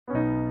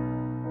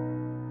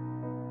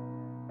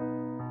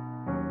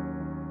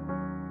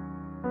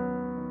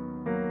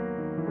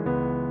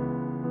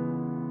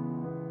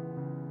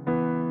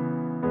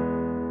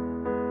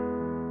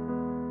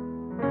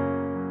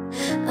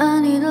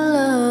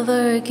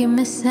keep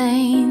me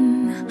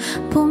sane.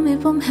 Pull me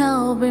from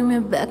hell, bring me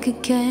back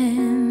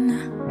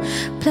again.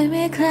 Play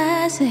me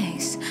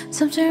classics,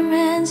 something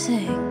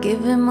romantic.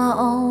 Give it my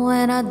all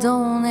when I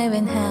don't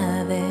even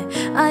have it.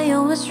 I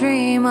always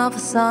dream of a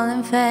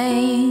solemn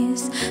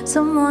face,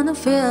 someone who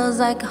feels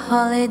like a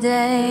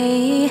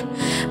holiday.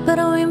 But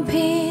I'm in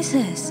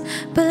pieces,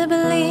 but I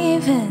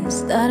believe in.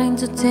 Starting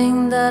to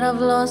think that I've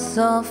lost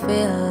all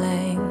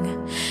feeling.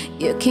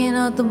 You came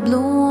out the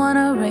blue on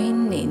a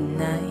rainy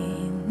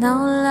night, no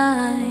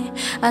lie.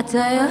 I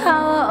tell you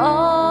how I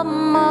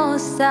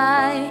almost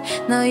died.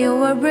 Now you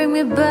will bring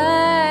me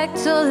back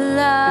to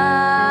life.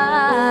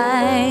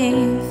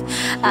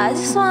 I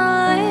just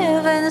wanna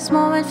live in this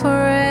moment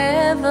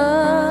forever,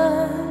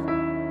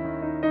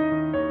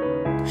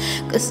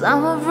 'cause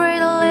I'm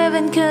afraid of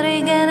living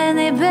couldn't get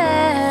any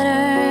better.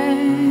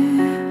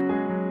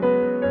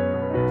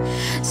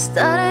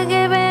 Started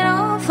giving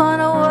off on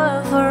the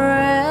world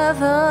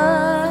forever,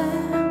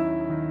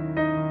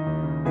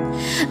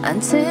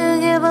 until you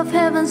give up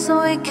heaven so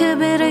we could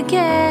be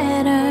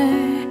together.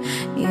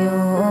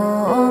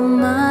 You're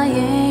my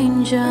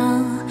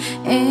angel,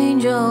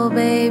 angel,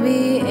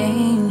 baby,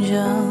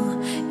 angel.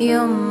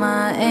 You're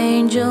my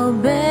angel,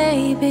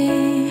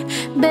 baby,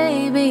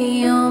 baby,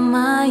 you're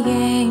my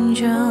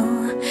angel,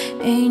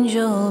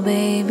 angel,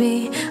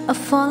 baby. I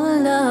fall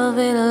in love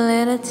with the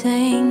little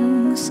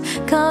things,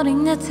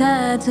 counting the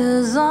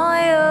tattoos on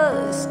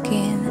your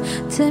skin.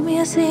 Tell me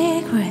your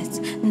secrets,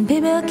 and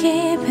baby I'll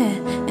keep it.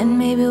 And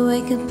maybe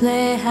we could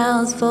play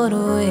house for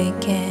the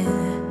weekend.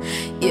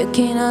 You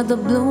came out the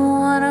blue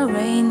on a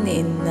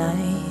rainy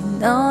night,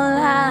 no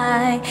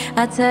lie.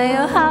 I tell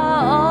you how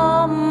I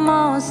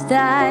almost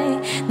died.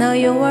 Now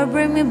you will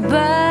bring me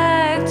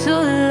back to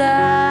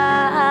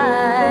life.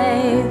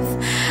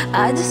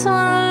 I just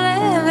wanna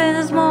live in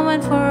this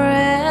moment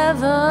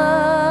forever,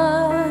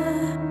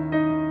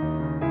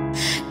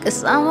 'cause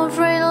I'm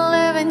afraid of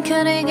living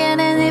couldn't get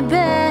any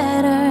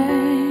better.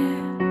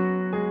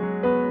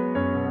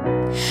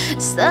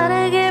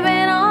 Started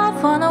giving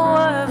off on the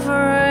world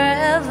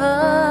forever,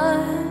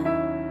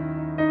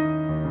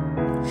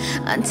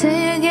 until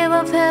you give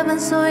up heaven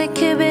so we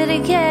could be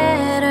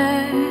together.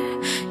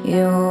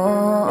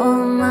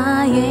 You're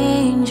my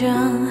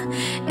angel,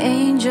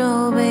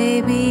 angel,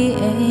 baby,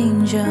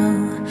 angel.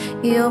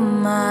 You're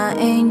my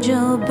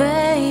angel,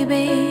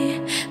 baby,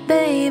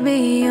 baby,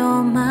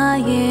 you're my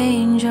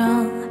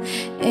angel,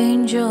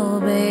 angel,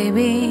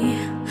 baby.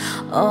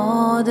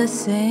 All the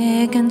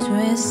sick and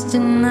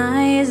twisted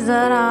nights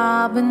that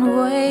I've been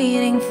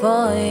waiting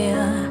for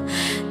you,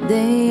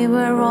 they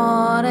were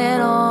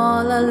ordered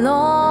all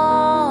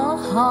along,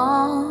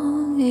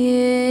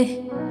 yeah.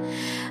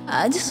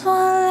 I just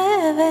wanna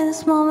live in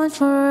this moment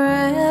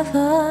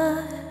forever,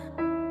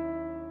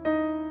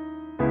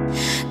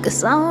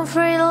 'cause I'm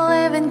afraid of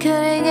living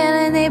couldn't get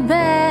any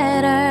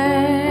better.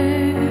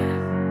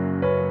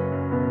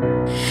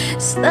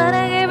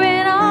 Started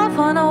giving off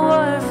on the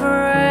world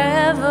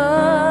forever,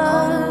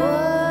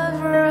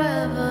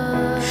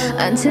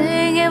 until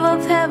you give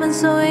up heaven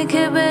so we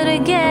could be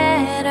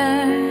together.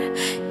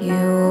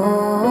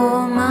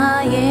 You're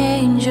my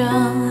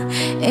angel,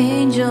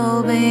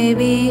 angel,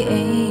 baby,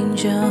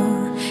 angel.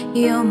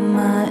 You're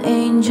my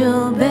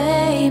angel,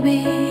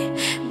 baby,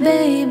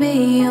 baby,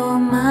 you're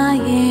my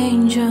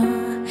angel,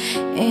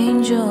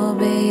 angel,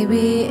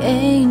 baby,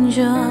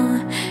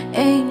 angel,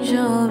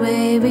 angel,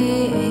 baby,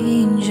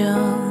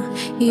 angel.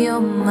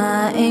 You're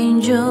my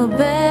angel,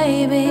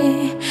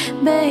 baby,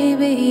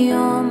 baby,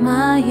 you're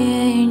my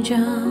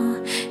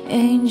angel,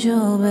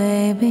 angel,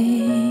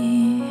 baby.